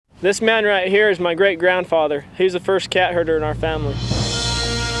This man right here is my great-grandfather. He's the first cat herder in our family.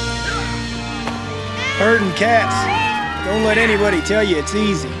 Herding cats. Don't let anybody tell you it's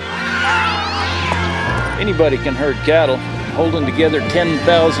easy. Anybody can herd cattle. Holding together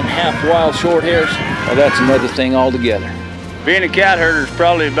 10,000 half-wild short hairs, well, that's another thing altogether. Being a cat herder is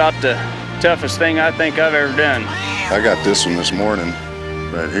probably about the toughest thing I think I've ever done. I got this one this morning,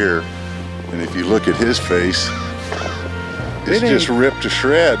 right here, and if you look at his face, it's just ripped to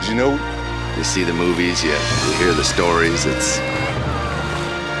shreds, you know? You see the movies, you hear the stories,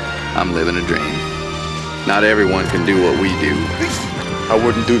 I'm living a dream. Not everyone can do what we do. I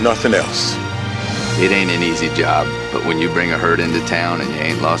wouldn't do nothing else. It ain't an easy job, but when you bring a herd into town and you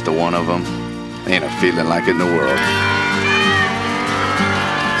ain't lost a one of them, ain't a feeling like it in the world.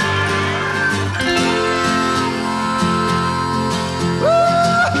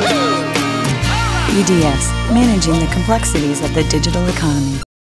 EDS, managing the complexities of the digital economy.